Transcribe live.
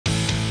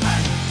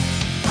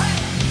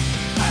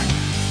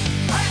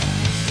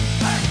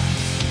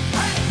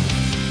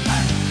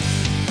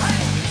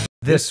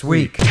This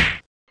week.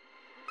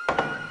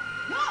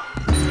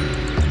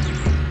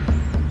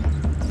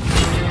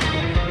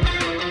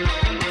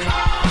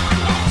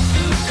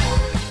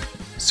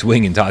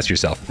 Swing and toss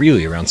yourself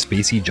freely around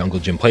spacey jungle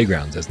gym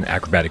playgrounds as an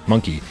acrobatic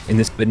monkey in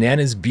this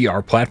bananas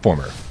VR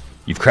platformer.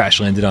 You've crash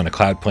landed on a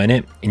cloud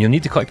planet, and you'll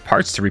need to collect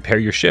parts to repair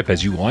your ship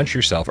as you launch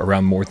yourself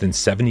around more than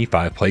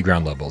 75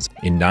 playground levels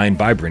in 9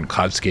 vibrant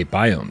cloudscape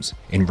biomes,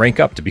 and rank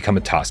up to become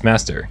a toss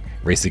master,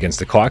 race against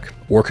the clock,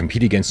 or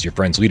compete against your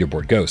friend's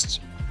leaderboard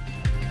ghosts.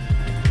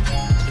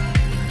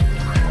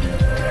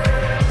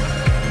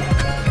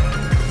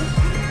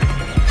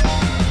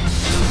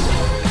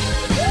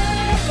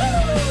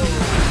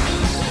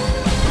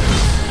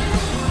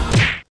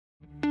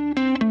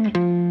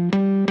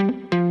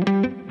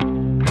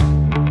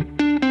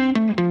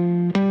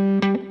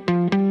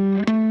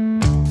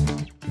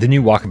 The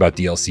new Walkabout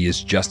DLC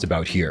is just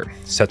about here,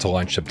 set to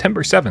launch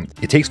September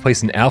 7th. It takes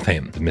place in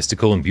ALFHEIM, the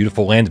mystical and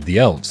beautiful land of the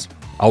elves.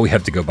 All we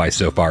have to go by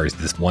so far is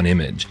this one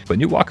image, but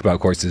new Walkabout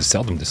courses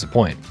seldom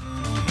disappoint.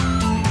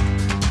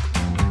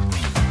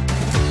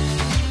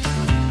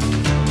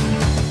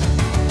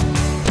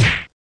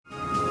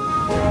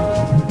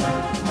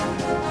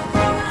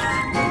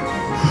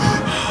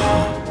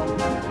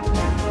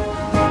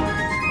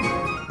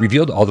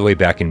 Revealed all the way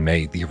back in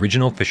May, the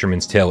original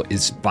Fisherman's Tale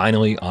is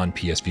finally on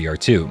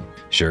PSVR2.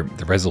 Sure,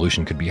 the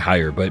resolution could be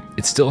higher, but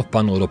it's still a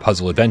fun little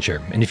puzzle adventure,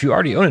 and if you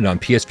already own it on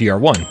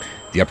PSVR1,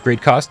 the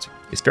upgrade cost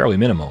is fairly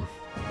minimal.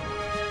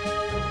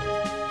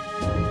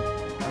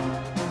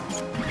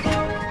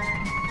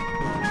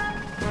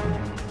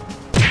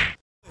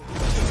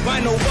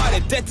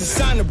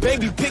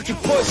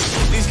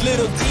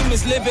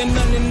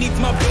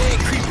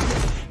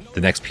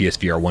 The next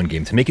PSVR1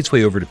 game to make its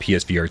way over to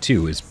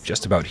PSVR2 is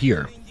just about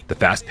here. The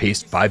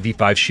fast-paced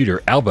 5v5 shooter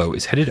ALVO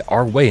is headed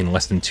our way in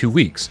less than 2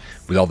 weeks,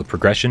 with all the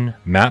progression,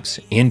 maps,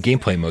 and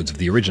gameplay modes of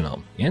the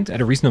original, and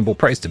at a reasonable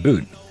price to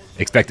boot.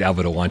 Expect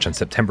ALVO to launch on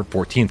September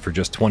 14th for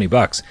just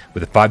 $20,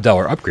 with a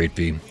 $5 upgrade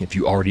fee if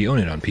you already own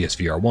it on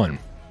PSVR1.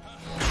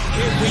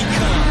 Here we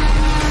come.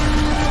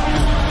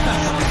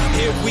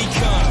 Here we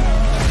come.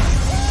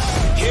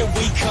 Here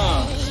we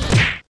come.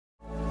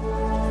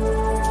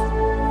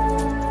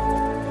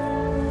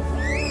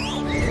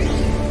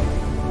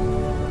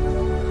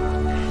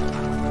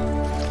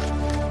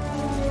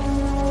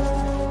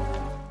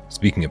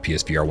 Speaking of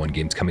PSVR1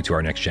 games coming to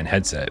our next-gen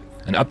headset,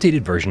 an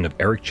updated version of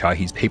Eric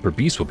Chahi's Paper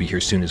Beast will be here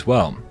soon as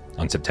well.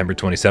 On September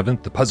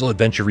 27th, the puzzle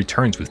adventure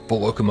returns with full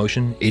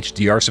locomotion,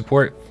 HDR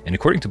support, and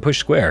according to Push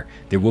Square,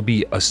 there will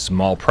be a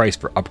small price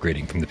for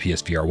upgrading from the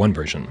PSVR1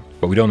 version,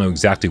 but we don't know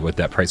exactly what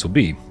that price will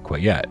be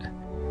quite yet.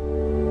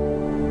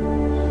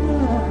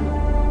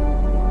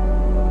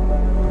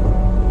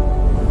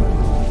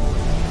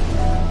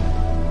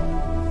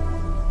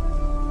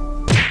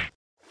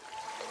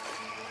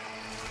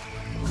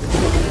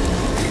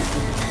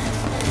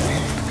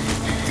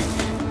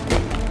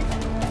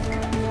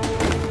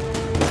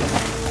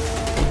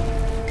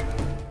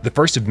 The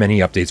first of many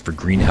updates for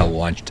Green Hell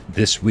launched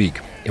this week,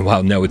 and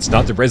while no, it's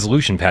not the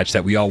resolution patch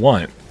that we all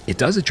want, it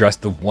does address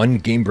the one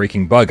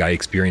game-breaking bug I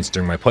experienced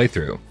during my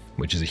playthrough,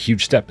 which is a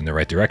huge step in the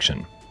right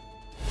direction.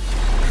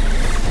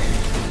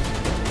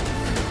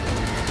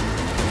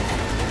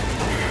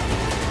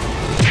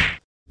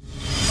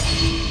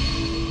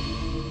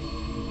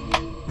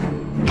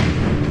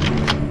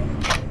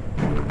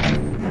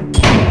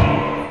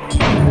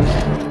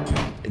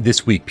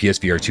 This week,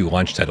 PSVR2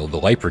 launch title The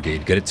Light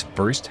Brigade got its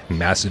first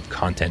massive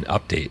content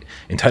update.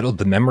 Entitled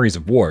The Memories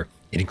of War,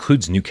 it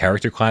includes new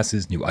character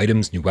classes, new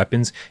items, new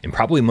weapons, and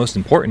probably most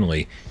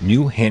importantly,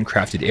 new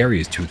handcrafted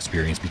areas to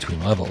experience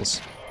between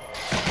levels.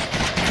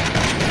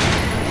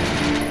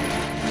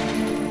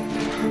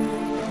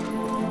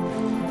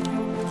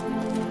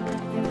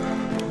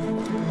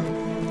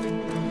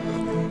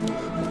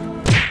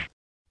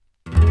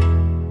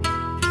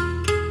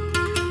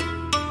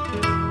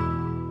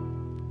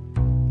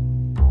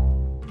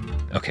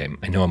 Okay,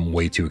 I know I'm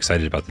way too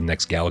excited about the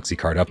next Galaxy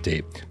KART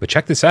update, but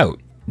check this out.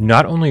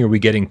 Not only are we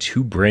getting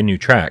 2 brand new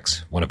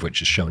tracks, one of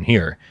which is shown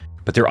here,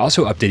 but they're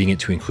also updating it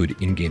to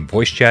include in-game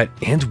voice chat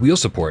and wheel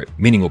support,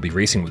 meaning we'll be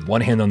racing with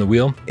one hand on the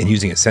wheel and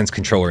using a Sense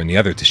controller in the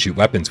other to shoot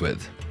weapons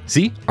with.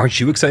 See?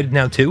 Aren't you excited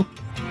now too?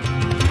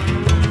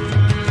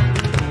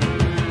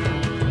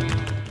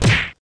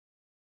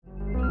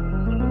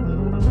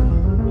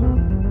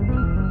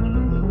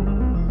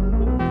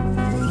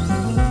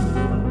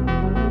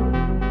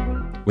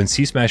 When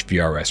C-Smash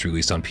VRS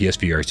released on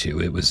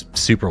PSVR2, it was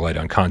super light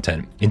on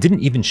content and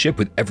didn't even ship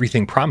with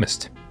everything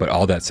promised. But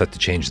all that's set to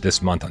change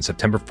this month on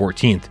September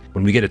 14th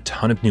when we get a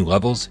ton of new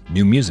levels,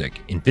 new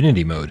music,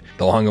 Infinity Mode,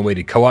 the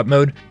long-awaited co-op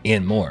mode,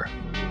 and more.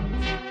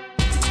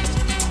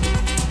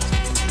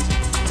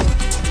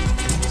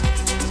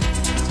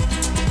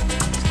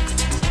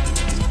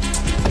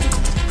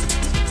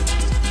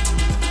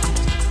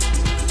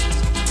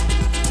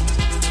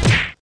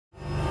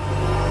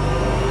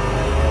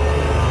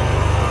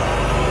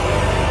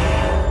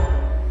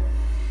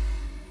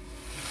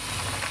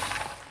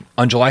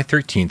 On July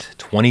 13th,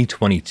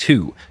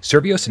 2022,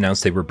 Survios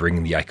announced they were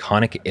bringing the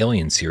iconic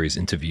Alien series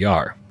into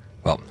VR.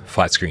 Well,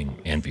 flat screen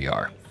and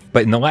VR.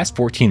 But in the last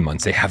 14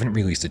 months, they haven't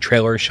released a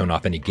trailer, shown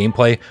off any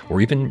gameplay,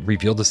 or even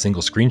revealed a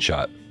single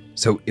screenshot.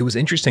 So it was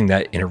interesting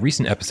that in a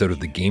recent episode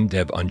of the Game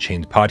Dev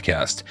Unchained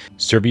podcast,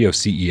 Survio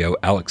CEO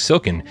Alex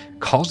Silkin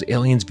calls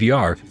Aliens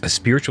VR a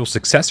spiritual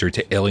successor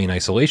to Alien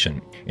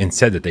Isolation, and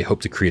said that they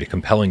hope to create a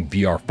compelling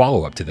VR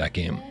follow-up to that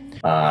game.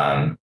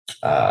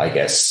 I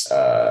guess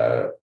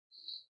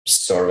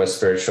sort of a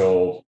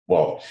spiritual,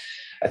 well,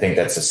 I think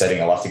that's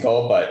setting a lofty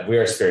goal, but we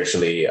are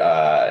spiritually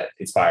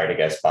inspired, I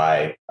guess,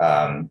 by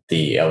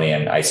the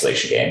Alien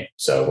Isolation game.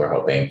 So we're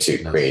hoping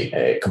to create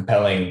a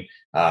compelling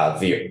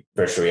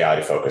virtual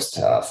reality focused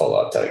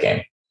follow-up to the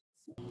game.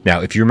 Now,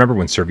 if you remember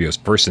when Survios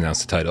first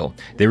announced the title,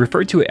 they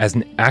referred to it as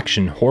an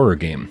action horror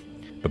game.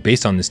 But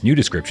based on this new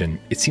description,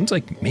 it seems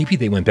like maybe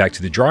they went back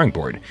to the drawing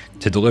board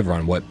to deliver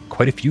on what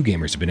quite a few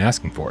gamers have been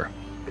asking for.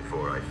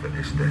 Before I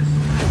finish this.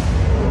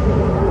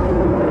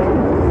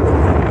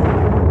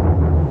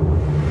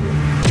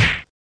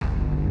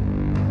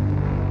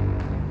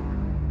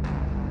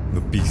 The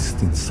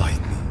beast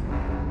inside me.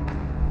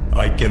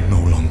 I can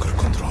no longer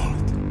control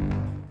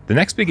it. The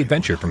next big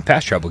adventure from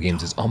Fast Travel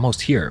Games is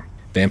almost here.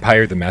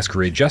 Vampire the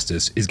Masquerade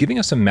Justice is giving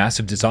us some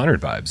massive Dishonored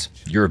vibes.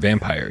 You're a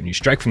vampire and you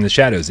strike from the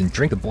shadows and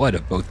drink the blood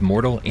of both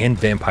mortal and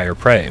vampire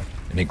prey.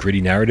 In a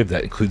gritty narrative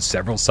that includes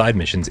several side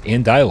missions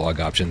and dialogue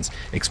options,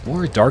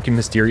 explore a dark and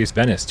mysterious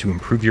Venice to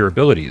improve your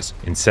abilities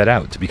and set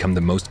out to become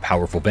the most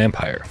powerful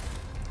vampire.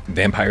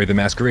 Vampire the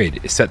Masquerade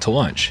is set to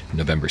launch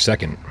November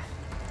 2nd.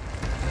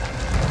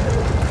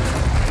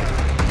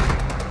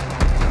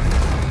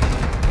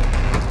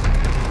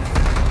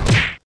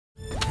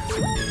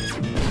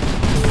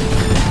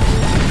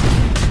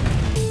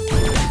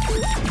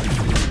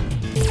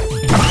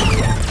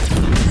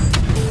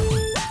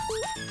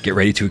 Get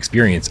ready to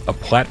experience a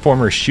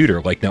platformer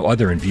shooter like no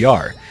other in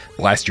VR.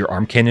 Blast your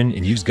arm cannon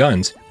and use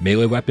guns,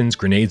 melee weapons,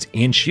 grenades,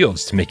 and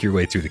shields to make your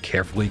way through the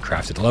carefully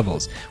crafted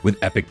levels,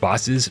 with epic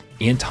bosses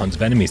and tons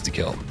of enemies to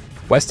kill.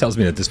 Wes tells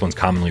me that this one's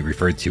commonly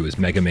referred to as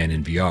Mega Man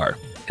in VR,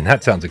 and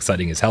that sounds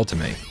exciting as hell to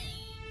me.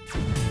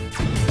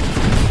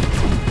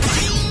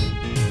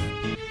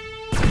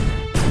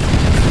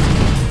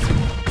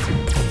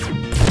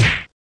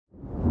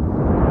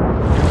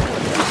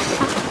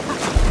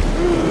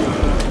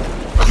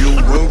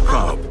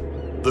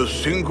 The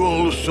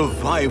single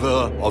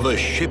survivor of a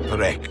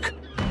shipwreck.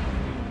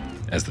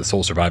 As the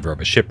sole survivor of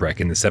a shipwreck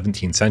in the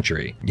 17th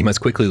century, you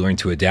must quickly learn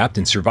to adapt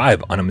and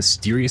survive on a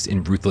mysterious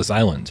and ruthless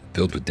island,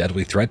 filled with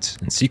deadly threats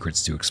and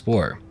secrets to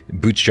explore.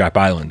 Bootstrap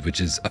Island,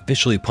 which is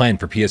officially planned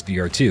for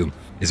PSVR2,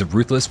 is a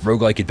ruthless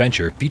roguelike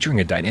adventure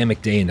featuring a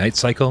dynamic day and night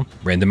cycle,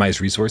 randomized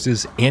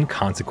resources, and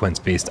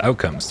consequence-based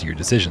outcomes to your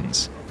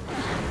decisions.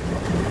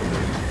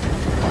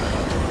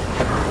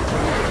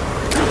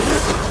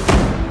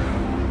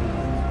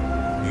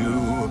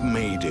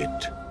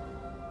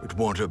 But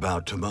what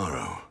about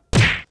tomorrow?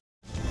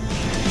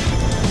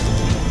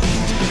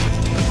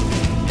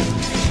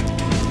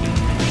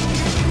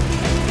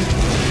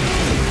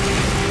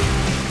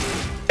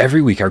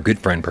 Every week, our good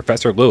friend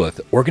Professor Lilith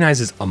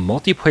organizes a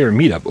multiplayer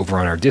meetup over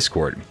on our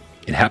Discord.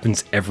 It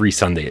happens every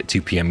Sunday at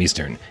 2 p.m.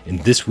 Eastern, and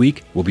this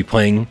week we'll be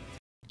playing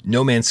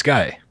No Man's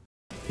Sky.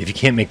 If you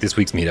can't make this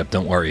week's meetup,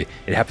 don't worry,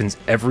 it happens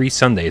every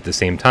Sunday at the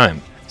same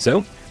time.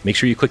 So make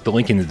sure you click the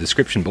link in the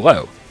description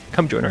below.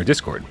 Come join our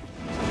Discord.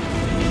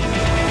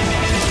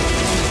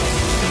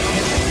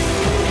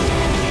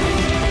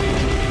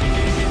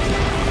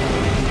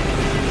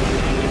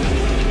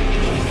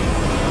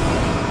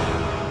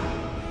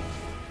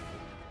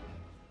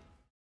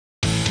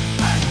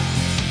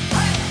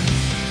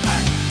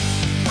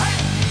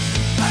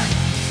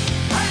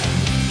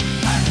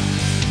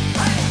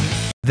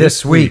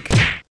 This week